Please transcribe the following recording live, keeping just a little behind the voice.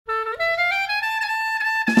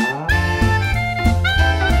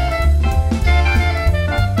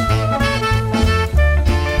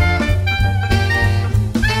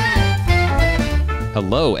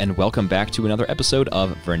Hello, and welcome back to another episode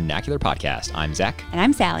of Vernacular Podcast. I'm Zach. And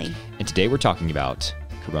I'm Sally. And today we're talking about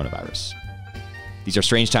coronavirus. These are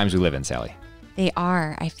strange times we live in, Sally. They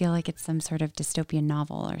are. I feel like it's some sort of dystopian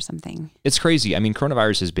novel or something. It's crazy. I mean,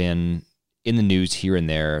 coronavirus has been in the news here and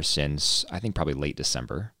there since, I think, probably late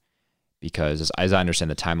December. Because as I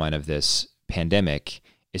understand the timeline of this pandemic,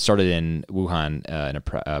 it started in Wuhan, in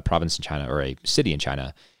a province in China, or a city in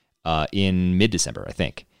China, in mid-December, I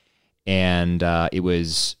think. And it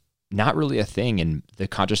was not really a thing in the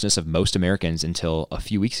consciousness of most Americans until a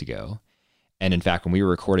few weeks ago. And in fact, when we were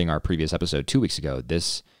recording our previous episode 2 weeks ago, the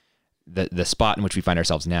spot in which we find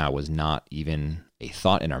ourselves now was not even a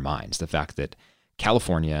thought in our minds. The fact that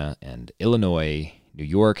California and Illinois, New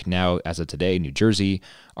York, now as of today, New Jersey,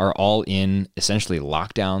 are all in essentially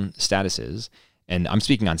lockdown statuses. And I'm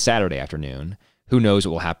speaking on Saturday afternoon. Who knows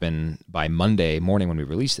what will happen by Monday morning when we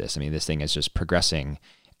release this? I mean, this thing is just progressing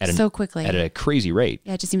so quickly at a crazy rate.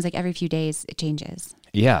 Yeah, it just seems like every few days it changes.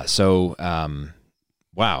 Yeah. So,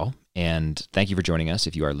 wow. And thank you for joining us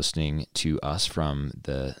if you are listening to us from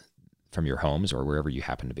your homes or wherever you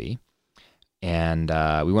happen to be. And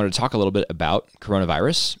we wanted to talk a little bit about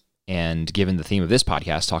coronavirus, and given the theme of this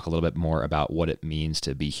podcast, talk a little bit more about what it means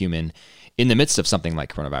to be human in the midst of something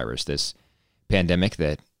like coronavirus, this pandemic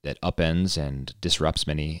that upends and disrupts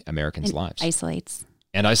many Americans' lives. Isolates.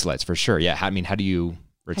 And isolates, for sure. Yeah. How do you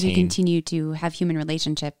retain? How do you continue to have human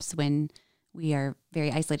relationships when we are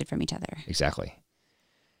very isolated from each other? Exactly.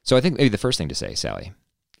 So I think maybe the first thing to say, Sally,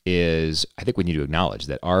 is I think we need to acknowledge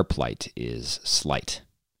that our plight is slight.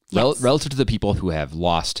 Yes. Relative to the people who have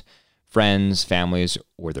lost friends, families,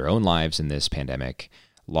 or their own lives in this pandemic,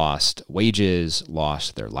 lost wages,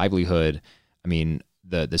 lost their livelihood. I mean,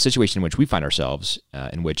 the situation in which we find ourselves,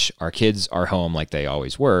 in which our kids are home like they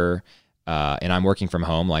always were, and I'm working from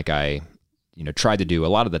home like I tried to do a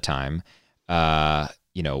lot of the time,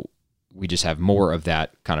 we just have more of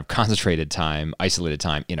that kind of concentrated time, isolated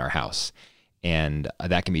time in our house. And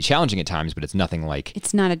that can be challenging at times, but it's nothing like...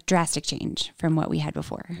 It's not a drastic change from what we had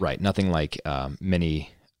before. Right. Nothing like many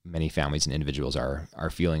families and individuals are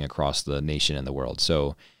feeling across the nation and the world.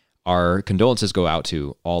 So our condolences go out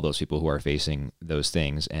to all those people who are facing those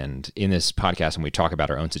things. And in this podcast, when we talk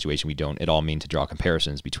about our own situation, we don't at all mean to draw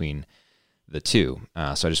comparisons between the two.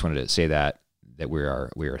 So I just wanted to say that we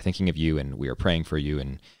are thinking of you, and we are praying for you,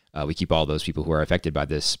 and we keep all those people who are affected by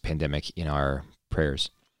this pandemic in our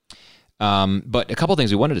prayers. But a couple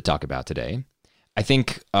things we wanted to talk about today. I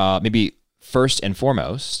think maybe first and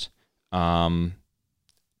foremost, talk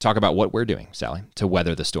about what we're doing, Sally, to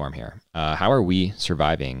weather the storm here. How are we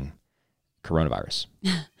surviving coronavirus?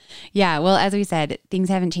 Yeah, well, as we said, things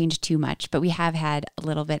haven't changed too much, but we have had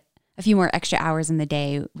a few more extra hours in the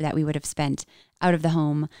day that we would have spent out of the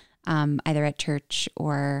home, either at church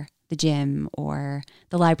or the gym or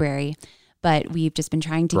the library. But we've just been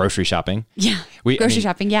trying to... Grocery shopping. Yeah,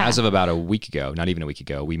 shopping, yeah. As of about a week ago, not even a week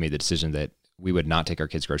ago, we made the decision that we would not take our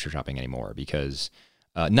kids grocery shopping anymore because...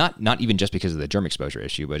 not even just because of the germ exposure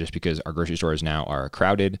issue, but just because our grocery stores now are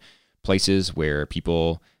crowded places where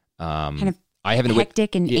people... kind of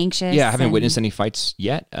hectic and anxious. Yeah, I haven't witnessed any fights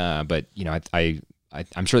yet, but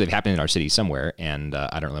I'm sure they've happened in our city somewhere, and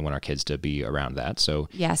I don't really want our kids to be around that. So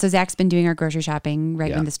yeah, so Zach's been doing our grocery shopping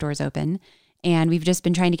when the stores open, and we've just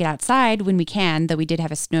been trying to get outside when we can, though we did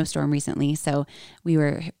have a snowstorm recently, so we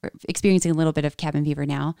were experiencing a little bit of cabin fever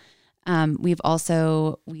now. We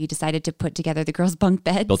decided to put together the girls' bunk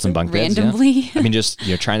beds. Built some bunk beds randomly. Yeah. I mean, just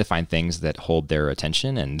trying to find things that hold their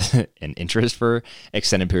attention and interest for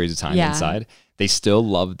extended periods of time inside. They still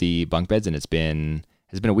love the bunk beds, and has it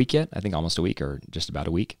been a week yet? I think almost a week, or just about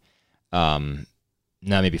a week.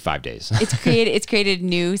 No, maybe 5 days. It's created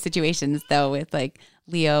new situations though, with like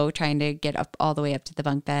Leo trying to get up all the way up to the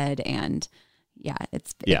bunk bed, and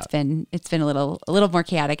it's been a little more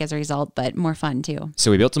chaotic as a result, but more fun too. So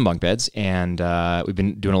we built some bunk beds, and we've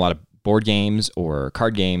been doing a lot of board games or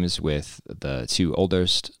card games with the two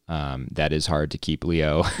oldest. That is hard to keep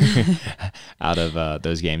Leo out of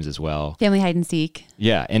those games as well. Family hide and seek.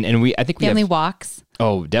 Yeah, and I think we family have walks.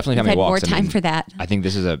 Oh, definitely family walks. More time for that. I think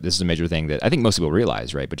this is a major thing that I think most people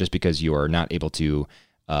realize, right? But just because you are not able to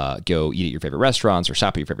go eat at your favorite restaurants or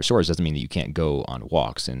shop at your favorite stores doesn't mean that you can't go on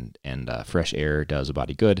walks, and fresh air does a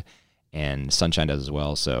body good, and sunshine does as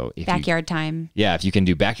well. So backyard time. Yeah, if you can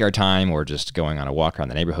do backyard time or just going on a walk around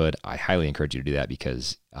the neighborhood, I highly encourage you to do that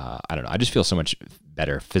because I don't know, I just feel so much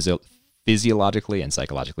better physiologically and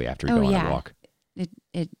psychologically after we go on a walk.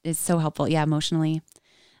 It is so helpful. Yeah, emotionally.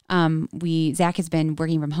 Zach has been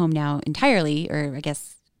working from home now entirely, or I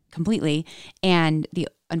guess completely, and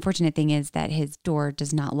unfortunate thing is that his door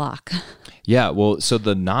does not lock. Yeah, well, so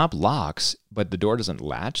the knob locks, but the door doesn't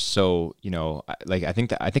latch. So, I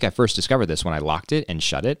think I first discovered this when I locked it and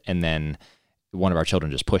shut it, and then one of our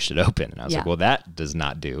children just pushed it open. And I was like, well, that does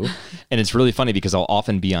not do. And it's really funny because I'll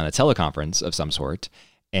often be on a teleconference of some sort,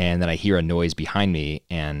 and then I hear a noise behind me,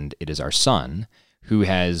 and it is our son who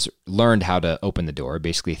has learned how to open the door,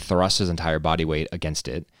 basically thrusts his entire body weight against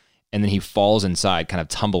it, and then he falls inside, kind of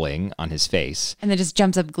tumbling on his face. And then just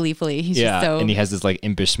jumps up gleefully. He's just so... and he has this like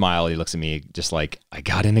impish smile. He looks at me just like, I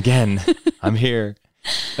got in again. I'm here.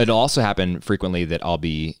 It'll also happen frequently that I'll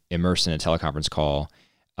be immersed in a teleconference call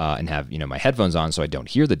and have, my headphones on so I don't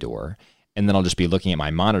hear the door. And then I'll just be looking at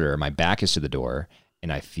my monitor. My back is to the door,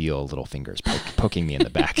 and I feel little fingers poking me in the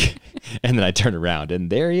back. And then I turn around, and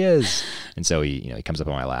there he is. And so he comes up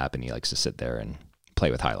on my lap, and he likes to sit there and play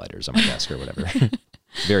with highlighters on my desk or whatever.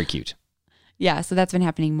 Very cute. Yeah, so that's been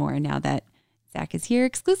happening more now that Zach is here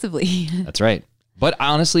exclusively. That's right. But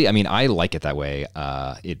honestly, I like it that way.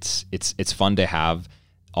 It's fun to have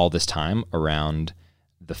all this time around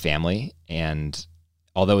the family, and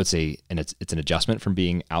although it's an adjustment from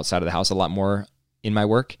being outside of the house a lot more in my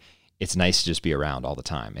work, it's nice to just be around all the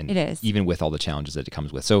time. And it is. Even with all the challenges that it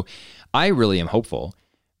comes with. So I really am hopeful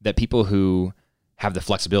that people who have the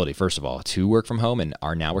flexibility, first of all, to work from home and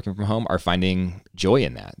are now working from home are finding joy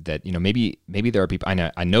in that. That, maybe there are people,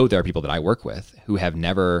 I know there are people that I work with who have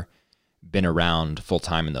never been around full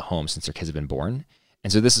time in the home since their kids have been born.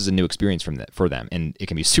 And so this is a new experience for them. And it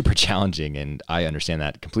can be super challenging, and I understand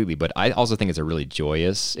that completely. But I also think it's a really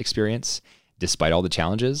joyous experience despite all the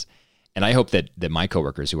challenges. And I hope that my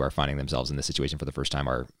coworkers who are finding themselves in this situation for the first time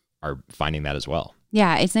are finding that as well.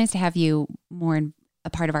 Yeah, it's nice to have you more in a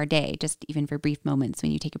part of our day, just even for brief moments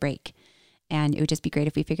when you take a break. And it would just be great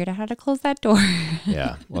if we figured out how to close that door.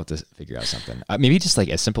 Yeah, we'll have to figure out something. Maybe just like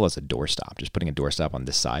as simple as a doorstop, just putting a doorstop on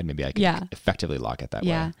this side. Maybe I can effectively lock it that way.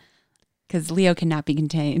 Yeah, because Leo cannot be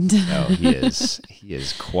contained. No, he is. He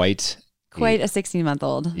is quite a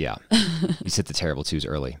 16-month-old. Yeah, he's hit the terrible twos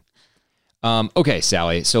early. Okay,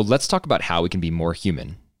 Sally, so let's talk about how we can be more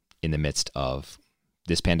human in the midst of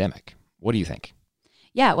this pandemic. What do you think?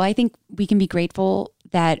 Yeah, well, I think we can be grateful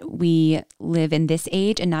that we live in this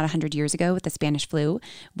age and not 100 years ago with the Spanish flu,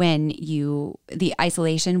 when the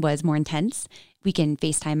isolation was more intense. We can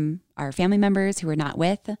FaceTime our family members who we're not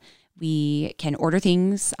with. We can order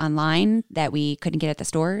things online that we couldn't get at the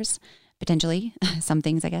stores, potentially. Some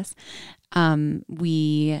things, I guess.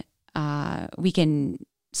 We can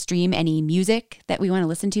stream any music that we want to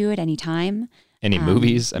listen to at any time. Any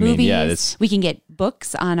movies? We can get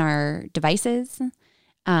books on our devices.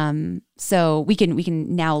 So we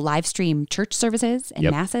can now live stream church services and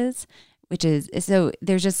masses, which is, so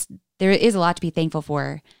there is a lot to be thankful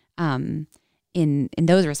for, in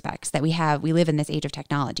those respects that we live in this age of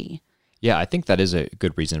technology. Yeah, I think that is a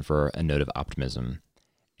good reason for a note of optimism.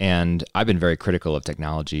 And I've been very critical of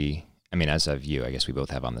technology. I mean, as have you, I guess we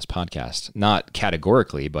both have on this podcast, not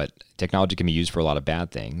categorically, but technology can be used for a lot of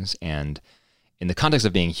bad things. And in the context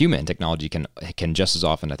of being human, technology can just as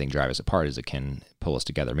often, I think, drive us apart as it can pull us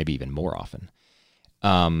together, maybe even more often.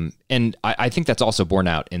 And I think that's also borne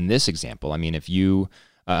out in this example. I mean, if you,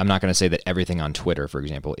 I'm not going to say that everything on Twitter, for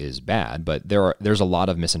example, is bad, but there's a lot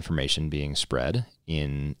of misinformation being spread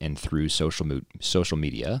in and through social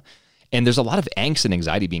media. And there's a lot of angst and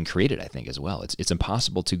anxiety being created, I think, as well. It's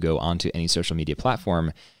impossible to go onto any social media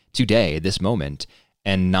platform today, at this moment,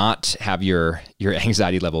 and not have your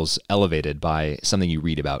anxiety levels elevated by something you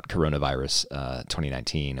read about coronavirus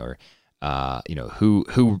 2019, or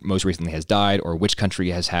who most recently has died, or which country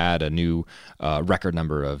has had a new record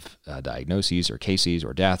number of diagnoses or cases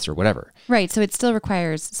or deaths or whatever. Right. So it still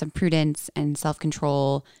requires some prudence and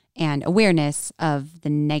self-control and awareness of the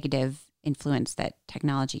negative influence that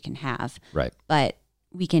technology can have. Right. But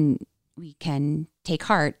we can take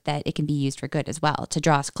heart that it can be used for good as well, to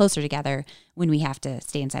draw us closer together when we have to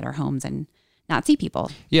stay inside our homes and not see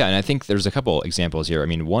people. Yeah, and I think there's a couple examples here. I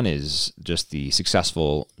mean, one is just the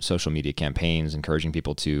successful social media campaigns encouraging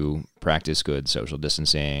people to practice good social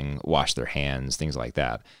distancing, wash their hands, things like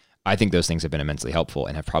that. I think those things have been immensely helpful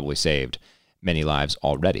and have probably saved many lives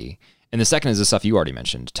already. And the second is the stuff you already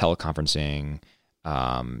mentioned, teleconferencing,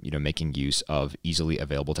 making use of easily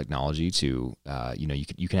available technology to,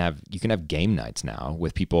 you can have game nights now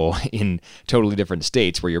with people in totally different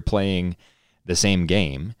states where you're playing the same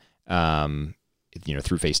game,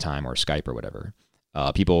 through FaceTime or Skype or whatever.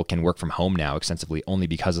 People can work from home now extensively only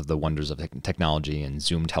because of the wonders of technology and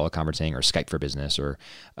Zoom teleconferencing or Skype for Business or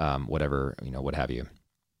whatever, what have you.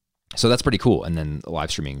 So that's pretty cool. And then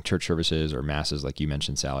live streaming church services or masses, like you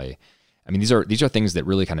mentioned, Sally. I mean, these are things that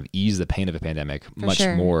really kind of ease the pain of a pandemic much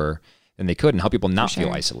more than they could and help people not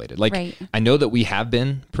feel isolated. Like, I know that we have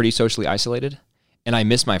been pretty socially isolated, and I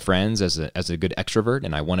miss my friends as a good extrovert,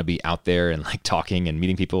 and I want to be out there and like talking and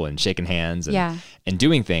meeting people and shaking hands and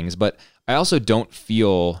doing things. But I also don't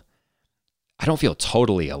feel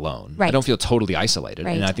totally alone. I don't feel totally isolated.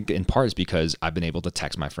 And I think in part is because I've been able to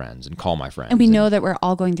text my friends and call my friends. And we know that we're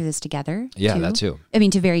all going through this together. Yeah, that too. I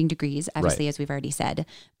mean, to varying degrees, obviously, as we've already said.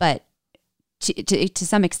 But to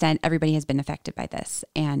some extent, everybody has been affected by this.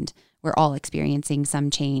 And we're all experiencing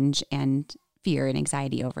some change and fear and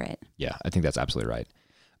anxiety over it. Yeah, I think that's absolutely right.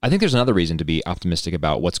 I think there's another reason to be optimistic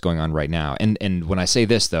about what's going on right now. And when I say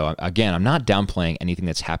this, though, again, I'm not downplaying anything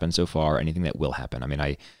that's happened so far, anything that will happen. I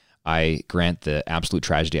mean, I grant the absolute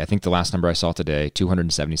tragedy. I think the last number I saw today,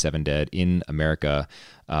 277 dead in America,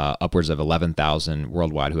 upwards of 11,000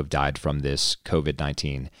 worldwide who have died from this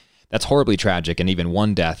COVID-19. That's horribly tragic, and even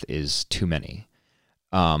one death is too many.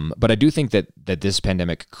 But I do think that this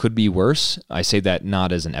pandemic could be worse. I say that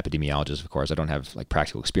not as an epidemiologist, of course. I don't have like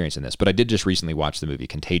practical experience in this, but I did just recently watch the movie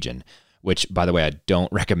Contagion, which, by the way, I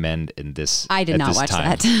don't recommend in this. I did not watch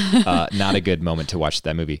that. Not a good moment to watch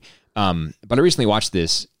that movie. But I recently watched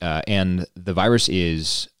this, and the virus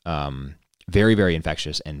is very, very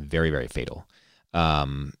infectious and very, very fatal.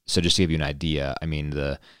 So just to give you an idea, I mean,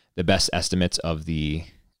 the best estimates of the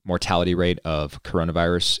mortality rate of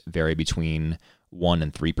coronavirus vary between 1%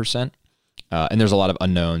 and 3%. And there's a lot of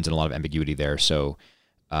unknowns and a lot of ambiguity there. So,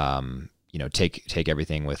 take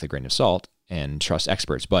everything with a grain of salt and trust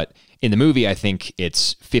experts. But in the movie, I think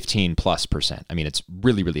it's 15+%. I mean, it's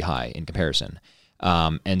really, really high in comparison.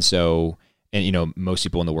 And most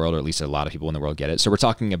people in the world, or at least a lot of people in the world, get it. So we're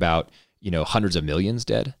talking about, hundreds of millions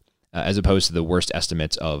dead, as opposed to the worst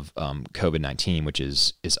estimates of COVID-19, which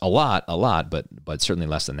is a lot, but certainly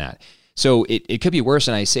less than that. So it could be worse.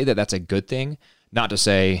 And I say that that's a good thing, not to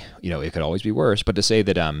say, it could always be worse, but to say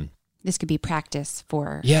that this could be practice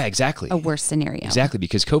for a worse scenario. Exactly,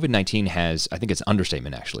 because COVID-19 has, I think it's an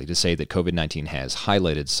understatement actually, to say that COVID-19 has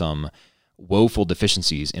highlighted some woeful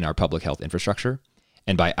deficiencies in our public health infrastructure.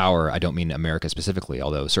 And by our, I don't mean America specifically,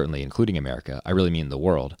 although certainly including America, I really mean the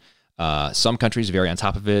world. Some countries very on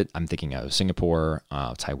top of it. I'm thinking of Singapore,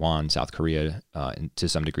 Taiwan, South Korea, and to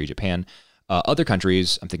some degree Japan. Other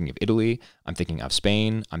countries, I'm thinking of Italy, I'm thinking of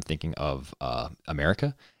Spain, I'm thinking of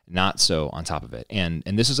America, not so on top of it. And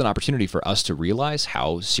this is an opportunity for us to realize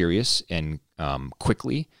how serious and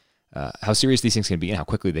quickly, how serious these things can be and how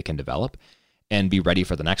quickly they can develop, and be ready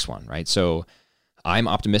for the next one, right? So I'm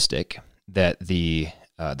optimistic that the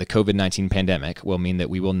COVID-19 pandemic will mean that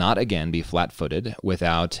we will not again be flat-footed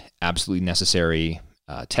without absolutely necessary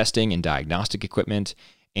testing and diagnostic equipment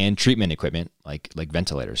and treatment equipment, like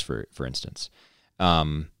ventilators, for instance.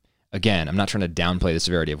 Again, I'm not trying to downplay the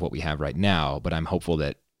severity of what we have right now, but I'm hopeful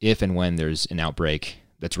that if and when there's an outbreak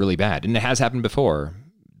that's really bad, and it has happened before,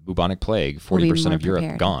 bubonic plague, 40% of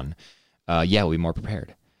Europe gone, we'll be more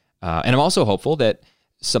prepared. And I'm also hopeful that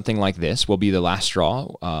something like this will be the last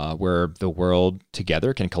straw where the world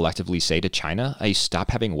together can collectively say to China, hey,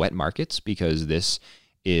 stop having wet markets, because this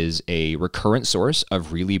is a recurrent source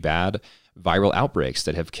of really bad viral outbreaks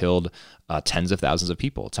that have killed tens of thousands of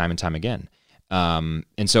people time and time again.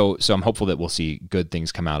 And so I'm hopeful that we'll see good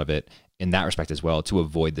things come out of it in that respect as well, to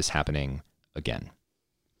avoid this happening again.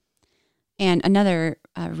 And another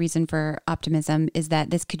reason for optimism is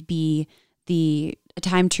that this could be a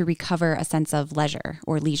time to recover a sense of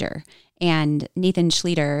leisure. And Nathan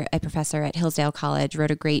Schlueter, a professor at Hillsdale College,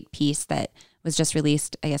 wrote a great piece that was just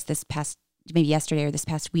released, I guess, maybe yesterday or this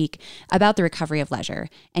past week, about the recovery of leisure.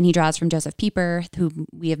 And he draws from Joseph Pieper, who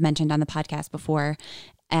we have mentioned on the podcast before,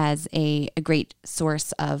 as a great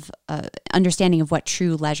source of understanding of what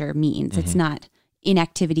true leisure means. Mm-hmm. It's not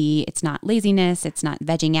inactivity, it's not laziness, it's not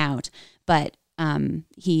vegging out, but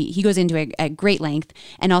he goes into a great length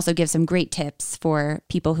and also gives some great tips for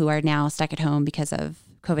people who are now stuck at home because of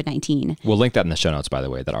COVID-19. We'll link that in the show notes, by the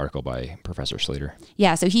way, that article by Professor Schlueter.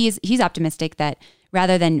 Yeah, so he's optimistic that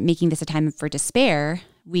rather than making this a time for despair,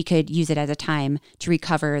 we could use it as a time to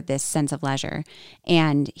recover this sense of leisure.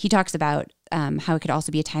 And he talks about how it could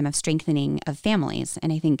also be a time of strengthening of families.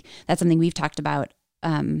 And I think that's something we've talked about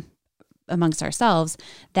amongst ourselves,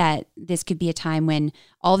 that this could be a time when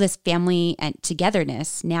all this family and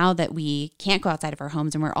togetherness, now that we can't go outside of our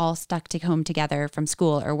homes and we're all stuck to home together from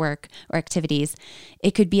school or work or activities,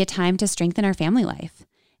 it could be a time to strengthen our family life.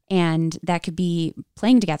 And that could be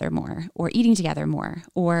playing together more, or eating together more,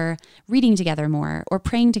 or reading together more, or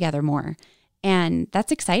praying together more. And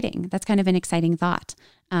that's exciting. That's kind of an exciting thought.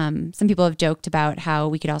 Some people have joked about how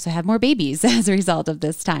we could also have more babies as a result of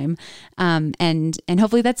this time. And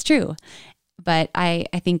hopefully that's true. But I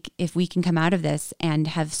think if we can come out of this and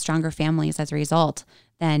have stronger families as a result,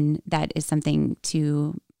 then that is something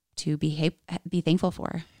to be thankful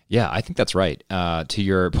for. Yeah, I think that's right. To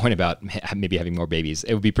your point about maybe having more babies,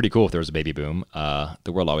 it would be pretty cool if there was a baby boom.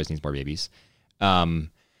 The world always needs more babies.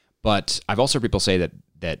 But I've also heard people say that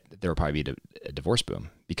there will probably be a divorce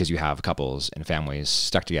boom because you have couples and families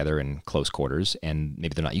stuck together in close quarters, and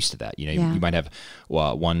maybe they're not used to that. You might have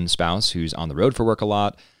one spouse who's on the road for work a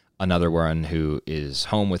lot, another one who is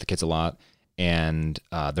home with the kids a lot, and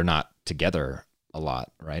they're not together a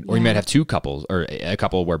lot, right? Or you might have two couples or a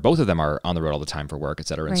couple where both of them are on the road all the time for work, et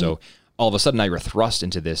cetera. And so all of a sudden now you're thrust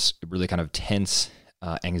into this really kind of tense,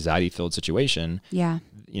 anxiety-filled situation. Yeah.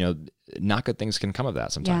 Not good things can come of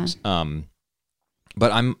that sometimes. Yeah.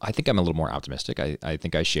 But I think I'm a little more optimistic. I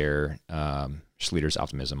think I share Schluter's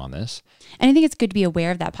optimism on this. And I think it's good to be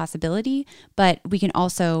aware of that possibility, but we can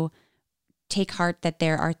also take heart that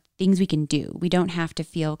there are things we can do. We don't have to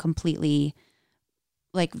feel completely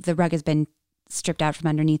like the rug has been stripped out from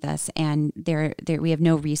underneath us and we have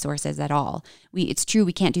no resources at all. It's true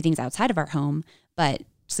we can't do things outside of our home, but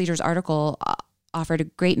Schluter's article offered a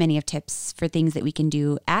great many of tips for things that we can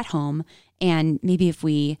do at home. And maybe if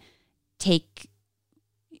we take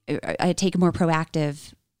a more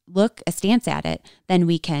proactive look, a stance at it, then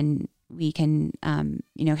we can kind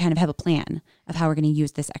of have a plan of how we're going to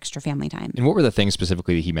use this extra family time. And what were the things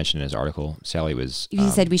specifically that he mentioned in his article? Sally was... He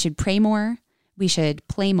said we should pray more, we should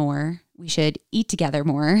play more, we should eat together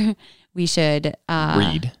more, we should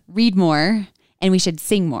read more, and we should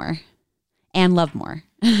sing more and love more.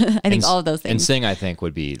 I think all of those things. And sing, I think,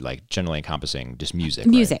 would be like generally encompassing just music.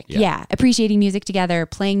 Music, right? yeah. Appreciating music together,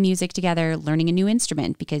 playing music together, learning a new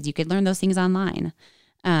instrument, because you could learn those things online.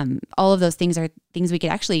 All of those things are things we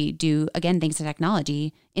could actually do, again, thanks to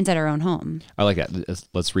technology, inside our own home. I like that.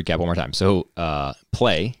 Let's recap one more time. So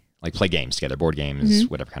play games together, board games,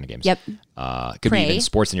 whatever kind of games. Yep. Could be even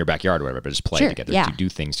sports in your backyard or whatever, but just play together, to do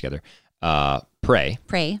things together. Pray.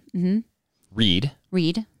 Mm-hmm. Read.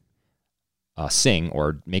 Sing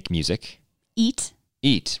or make music.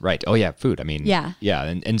 Eat, right. Oh yeah, food. I mean, yeah.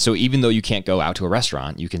 And so even though you can't go out to a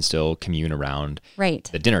restaurant, you can still commune around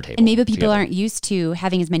the dinner table. And maybe people aren't used to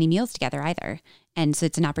having as many meals together either. And so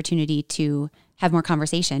it's an opportunity to have more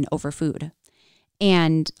conversation over food.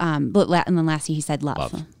 And then lastly, he said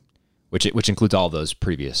love. Which includes all those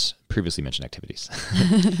previously mentioned activities.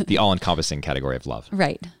 The all-encompassing category of love.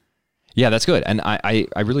 Right. Yeah, that's good. And I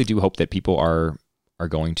really do hope that people are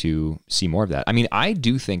going to see more of that. I mean, I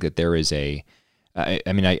do think that there is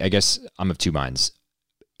I guess I'm of two minds.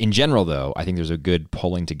 In general, though, I think there's a good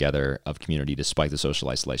pulling together of community despite the social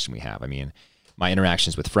isolation we have. I mean, my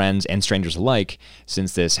interactions with friends and strangers alike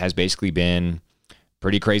since this has basically been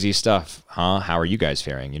pretty crazy stuff. How are you guys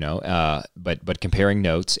faring? But comparing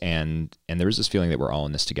notes and there is this feeling that we're all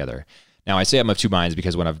in this together. Now, I say I'm of two minds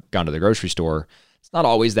because when I've gone to the grocery store, it's not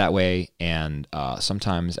always that way. And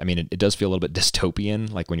sometimes, I mean, it does feel a little bit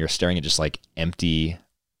dystopian, like when you're staring at just like empty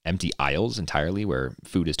aisles entirely where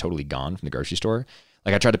food is totally gone from the grocery store.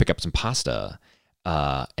 Like I tried to pick up some pasta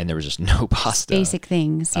and there was just no pasta. Basic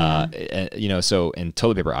things. Yeah. And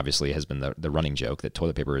toilet paper obviously has been the running joke that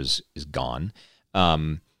toilet paper is gone.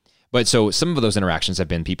 But so some of those interactions have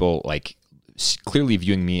been people like clearly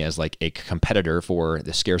viewing me as like a competitor for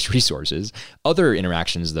the scarce resources. Other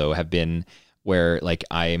interactions though have been where like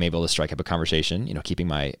I am able to strike up a conversation, keeping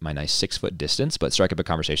my nice 6-foot distance, but strike up a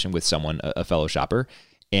conversation with someone, a fellow shopper.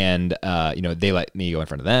 And, they let me go in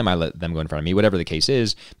front of them. I let them go in front of me, whatever the case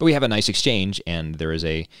is. But we have a nice exchange and there is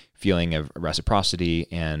a feeling of reciprocity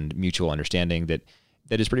and mutual understanding that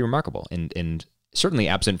is pretty remarkable and certainly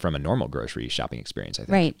absent from a normal grocery shopping experience, I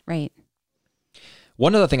think. Right.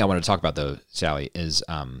 One other thing I want to talk about though, Sally, is,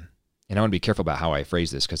 and I want to be careful about how I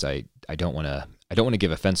phrase this because I don't want to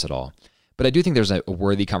give offense at all. But I do think there's a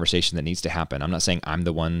worthy conversation that needs to happen. I'm not saying I'm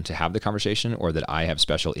the one to have the conversation or that I have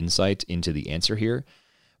special insight into the answer here.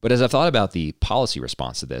 But as I've thought about the policy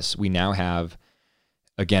response to this, we now have,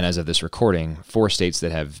 again, as of this recording, 4 states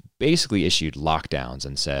that have basically issued lockdowns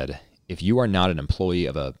and said, if you are not an employee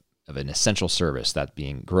of an essential service, that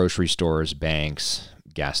being grocery stores, banks,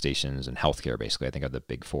 gas stations, and healthcare, basically, I think are the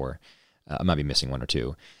big 4. I might be missing 1 or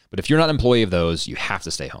 2. But if you're not an employee of those, you have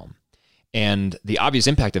to stay home. And the obvious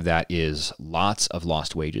impact of that is lots of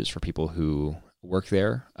lost wages for people who work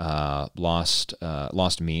there, lost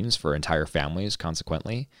means for entire families,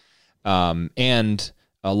 consequently, and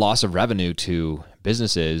a loss of revenue to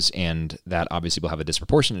businesses, and that obviously will have a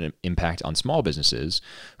disproportionate impact on small businesses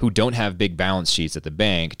who don't have big balance sheets at the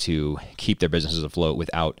bank to keep their businesses afloat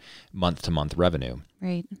without month-to-month revenue.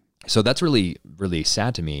 Right. So that's really, really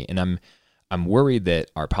sad to me, and I'm worried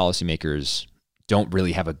that our policymakers don't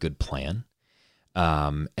really have a good plan,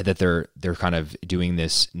 and that they're kind of doing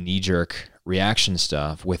this knee-jerk reaction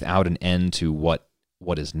stuff without an end to what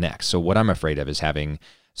is next. So what I'm afraid of is having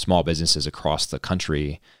small businesses across the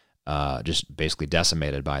country just basically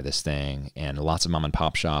decimated by this thing, and lots of mom and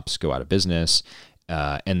pop shops go out of business.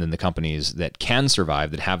 And then the companies that can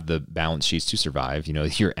survive, that have the balance sheets to survive,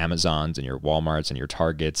 your Amazons and your Walmarts and your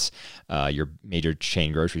Targets, your major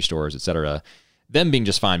chain grocery stores, et cetera, them being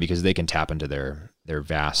just fine because they can tap into their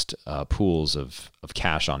vast pools of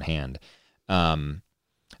cash on hand.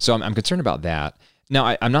 So I'm concerned about that.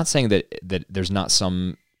 Now, I'm not saying that there's not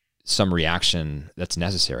some reaction that's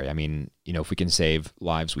necessary. I mean, if we can save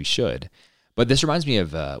lives, we should. But this reminds me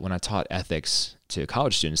of when I taught ethics to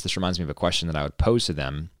college students. This reminds me of a question that I would pose to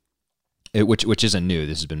them, which isn't new.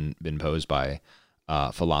 This has been posed by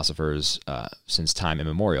philosophers since time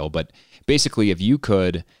immemorial. But basically, if you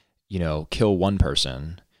could, kill one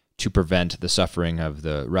person to prevent the suffering of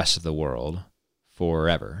the rest of the world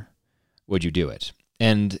forever, would you do it?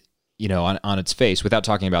 And on its face, without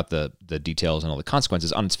talking about the details and all the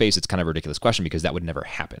consequences, on its face, it's kind of a ridiculous question because that would never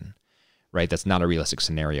happen, right? That's not a realistic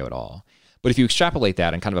scenario at all. But if you extrapolate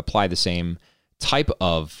that and kind of apply the same type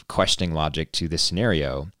of questioning logic to this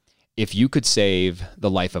scenario, if you could save the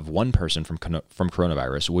life of one person from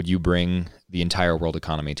coronavirus, would you bring the entire world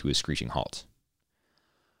economy to a screeching halt?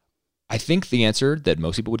 I think the answer that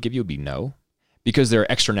most people would give you would be no, because there are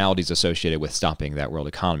externalities associated with stopping that world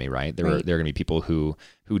economy, right? There are going to be people who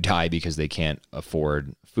die because they can't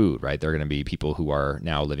afford food, right? There are going to be people who are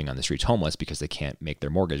now living on the streets homeless because they can't make their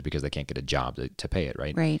mortgage because they can't get a job to pay it,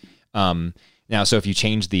 right? Right. Now, so if you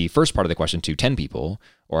change the first part of the question to 10 people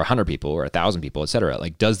or 100 people or 1,000 people, et cetera,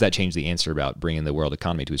 does that change the answer about bringing the world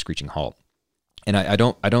economy to a screeching halt? And I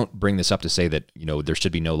don't bring this up to say that, there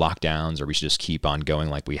should be no lockdowns or we should just keep on going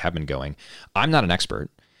like we have been going. I'm not an expert.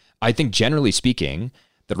 I think generally speaking,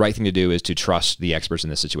 the right thing to do is to trust the experts in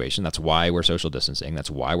this situation. That's why we're social distancing. That's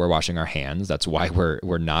why we're washing our hands. That's why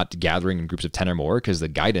we're not gathering in groups of 10 or more, because the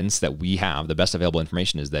guidance that we have, the best available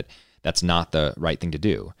information is that that's not the right thing to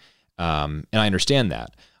do. And I understand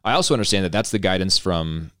that. I also understand that that's the guidance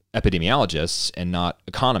from epidemiologists and not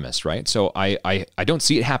economists, right? So I don't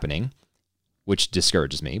see it happening, which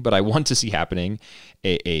discourages me, but I want to see happening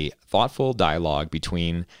a thoughtful dialogue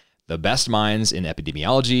between the best minds in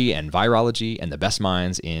epidemiology and virology and the best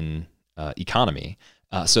minds in economy,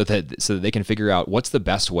 so that they can figure out what's the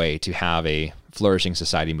best way to have a flourishing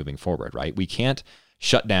society moving forward, right? We can't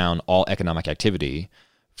shut down all economic activity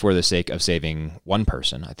for the sake of saving one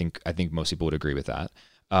person. I think most people would agree with that.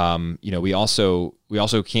 We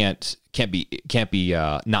also can't be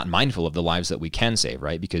not mindful of the lives that we can save,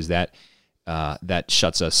 right? Because that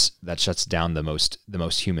shuts down the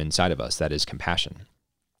most human side of us, that is compassion.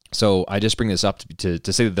 So I just bring this up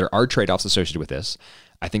to say that there are trade-offs associated with this.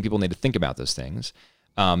 I think people need to think about those things.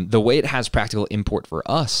 The way it has practical import for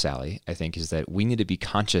us, Sally, I think, is that we need to be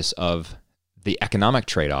conscious of the economic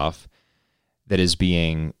trade-off that is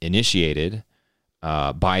being initiated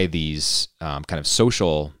by these kind of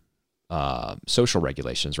social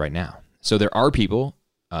regulations right now. So there are people,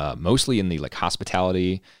 mostly in the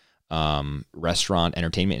rehospitality, restaurant,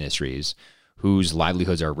 entertainment industries, whose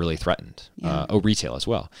livelihoods are really threatened. Yeah. Retail as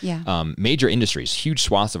well. Yeah. Major industries, huge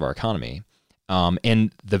swaths of our economy.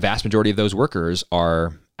 And the vast majority of those workers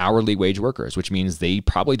are hourly wage workers, which means they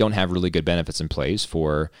probably don't have really good benefits in place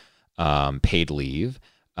for paid leave,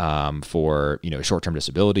 for short-term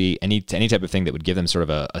disability, any type of thing that would give them sort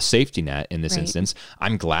of a safety net in this instance.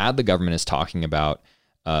 I'm glad the government is talking about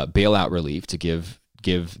bailout relief to give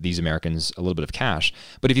these Americans a little bit of cash.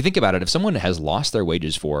 But if you think about it, if someone has lost their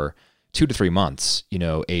wages for 2 to 3 months, a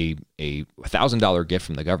 $1,000 gift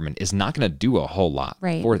from the government is not going to do a whole lot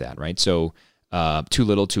for that, right? So too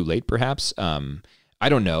little, too late, perhaps. I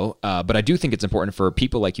don't know, but I do think it's important for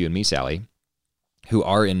people like you and me, Sally, who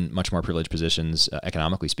are in much more privileged positions,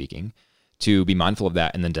 economically speaking, to be mindful of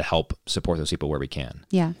that and then to help support those people where we can.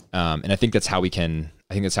 Yeah. And I think that's how we can.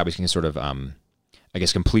 I think that's how we can sort of,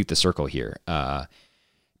 complete the circle here.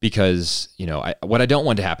 Because, what I don't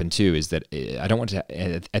want to happen too is that I don't want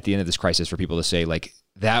to, at the end of this crisis, for people to say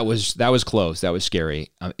that was close, that was scary.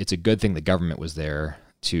 It's a good thing the government was there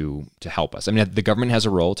to help us. I mean, the government has a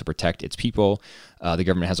role to protect its people. The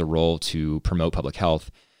government has a role to promote public health,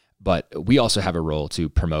 but we also have a role to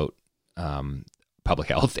promote public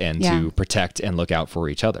health and to protect and look out for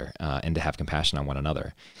each other and to have compassion on one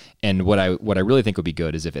another. And what I really think would be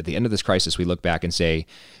good is if at the end of this crisis, we look back and say,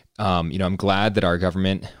 I'm glad that our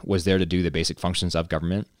government was there to do the basic functions of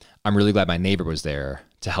government. I'm really glad my neighbor was there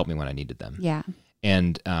to help me when I needed them. Yeah.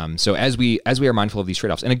 And so as we are mindful of these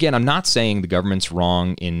trade-offs, and again, I'm not saying the government's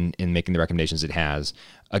wrong in making the recommendations it has.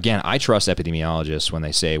 Again, I trust epidemiologists when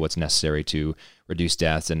they say what's necessary to reduce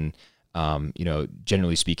deaths. And,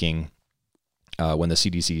 generally speaking, when the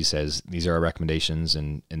CDC says these are our recommendations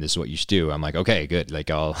and this is what you should do, I'm like, okay, good.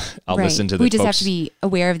 Like I'll listen to the We just folks. have to be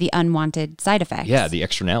aware of the unwanted side effects. Yeah, the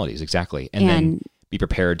externalities, exactly. And then be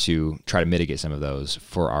prepared to try to mitigate some of those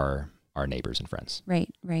for our neighbors and friends. Right.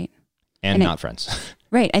 And not friends.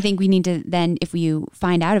 Right. I think we need to then, if you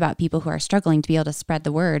find out about people who are struggling, to be able to spread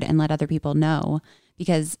the word and let other people know,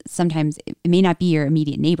 because sometimes it may not be your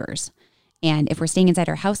immediate neighbors. And if we're staying inside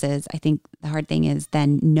our houses, I think the hard thing is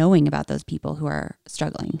then knowing about those people who are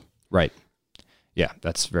struggling. Right. Yeah,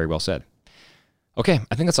 that's very well said. Okay,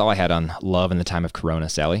 I think that's all I had on love in the time of Corona,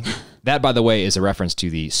 Sally. That, by the way, is a reference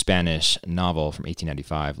to the Spanish novel from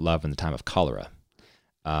 1895, Love in the Time of Cholera.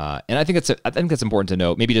 And I think that's important to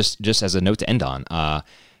note, maybe just as a note to end on.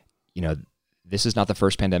 This is not the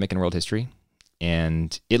first pandemic in world history,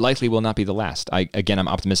 and it likely will not be the last. I'm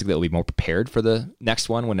optimistic that we'll be more prepared for the next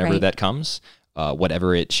one whenever that comes,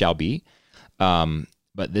 whatever it shall be.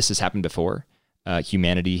 But this has happened before.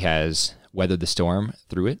 Humanity has weathered the storm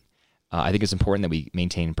through it. I think it's important that we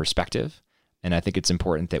maintain perspective, and I think it's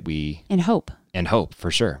important that we... And hope,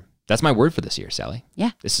 for sure. That's my word for this year, Sally.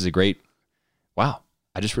 Yeah. This is a great... Wow.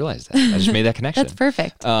 I just realized that. I just made that connection. That's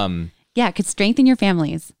perfect. It could strengthen your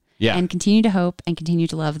families. Yeah. And continue to hope and continue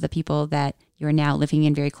to love the people that you are now living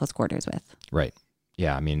in very close quarters with. Right.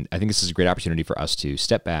 Yeah. I mean, I think this is a great opportunity for us to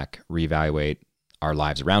step back, reevaluate our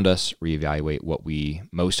lives around us, reevaluate what we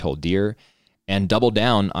most hold dear, and double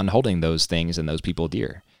down on holding those things and those people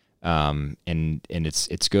dear. And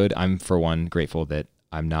it's good. I'm, for one, grateful that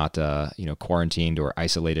I'm not, quarantined or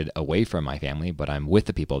isolated away from my family, but I'm with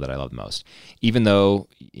the people that I love most. Even though,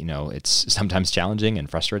 it's sometimes challenging and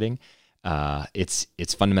frustrating,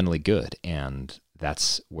 it's fundamentally good. And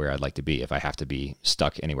that's where I'd like to be if I have to be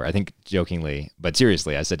stuck anywhere. I think jokingly, but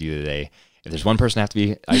seriously, I said to you today, if there's one person I have to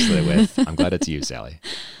be isolated with, I'm glad it's you, Sally.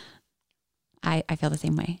 I feel the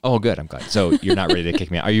same way. Oh, good. I'm glad. So you're not ready to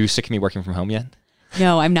kick me out. Are you sick of me working from home yet?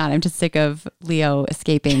 No, I'm not. I'm just sick of Leo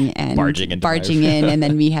escaping and barging in and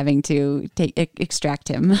then me having to extract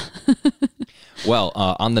him. Well,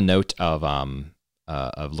 on the note of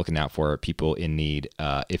looking out for people in need,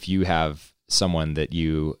 if you have someone that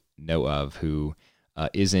you know of who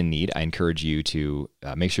is in need, I encourage you to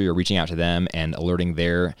make sure you're reaching out to them and alerting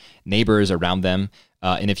their neighbors around them.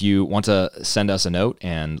 And if you want to send us a note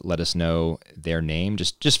and let us know their name,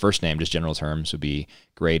 just first name, just general terms would be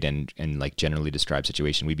great, and like generally describe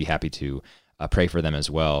situation. We'd be happy to pray for them as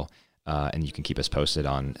well. And you can keep us posted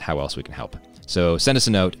on how else we can help. So send us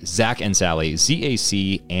a note, Zach and Sally,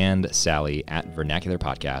 ZAC and Sally at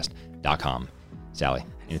vernacularpodcast.com. Sally,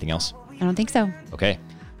 anything else? I don't think so. Okay.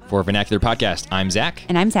 For Vernacular Podcast, I'm Zach.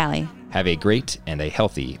 And I'm Sally. Have a great and a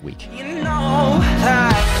healthy week. You know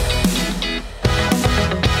that